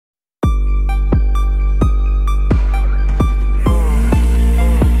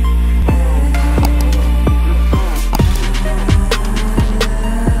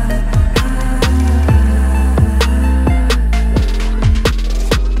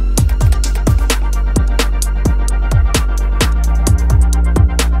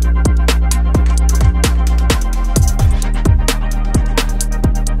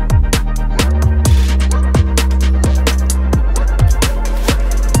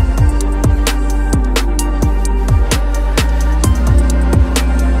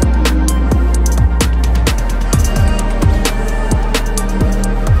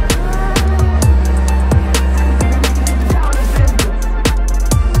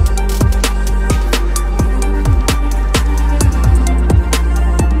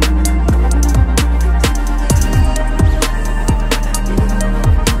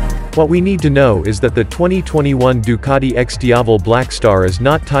What we need to know is that the 2021 Ducati X Diavel Black Star is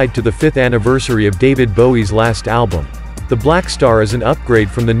not tied to the 5th anniversary of David Bowie's last album. The Black Star is an upgrade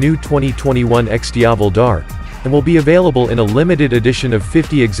from the new 2021 X Diavel Dark, and will be available in a limited edition of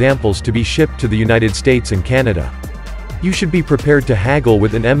 50 examples to be shipped to the United States and Canada. You should be prepared to haggle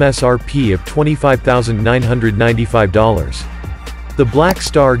with an MSRP of $25,995. The Black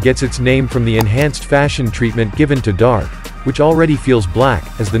Star gets its name from the enhanced fashion treatment given to Dark, which already feels black,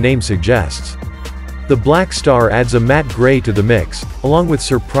 as the name suggests. The Black Star adds a matte gray to the mix, along with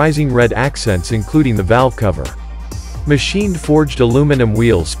surprising red accents including the valve cover. Machined forged aluminum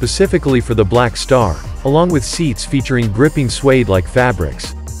wheels specifically for the Black Star, along with seats featuring gripping suede-like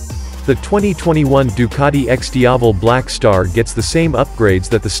fabrics. The 2021 Ducati X Diavel Black Star gets the same upgrades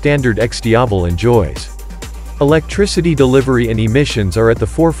that the standard X Diavel enjoys. Electricity delivery and emissions are at the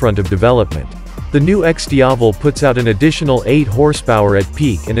forefront of development. The new X Diavel puts out an additional 8 horsepower at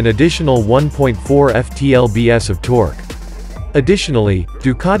peak and an additional 1.4 ft-lbs of torque. Additionally,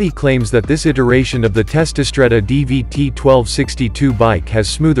 Ducati claims that this iteration of the Testastretta DVT 1262 bike has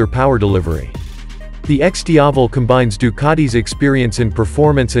smoother power delivery. The X Diavel combines Ducati's experience in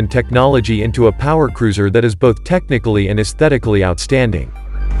performance and technology into a power cruiser that is both technically and aesthetically outstanding.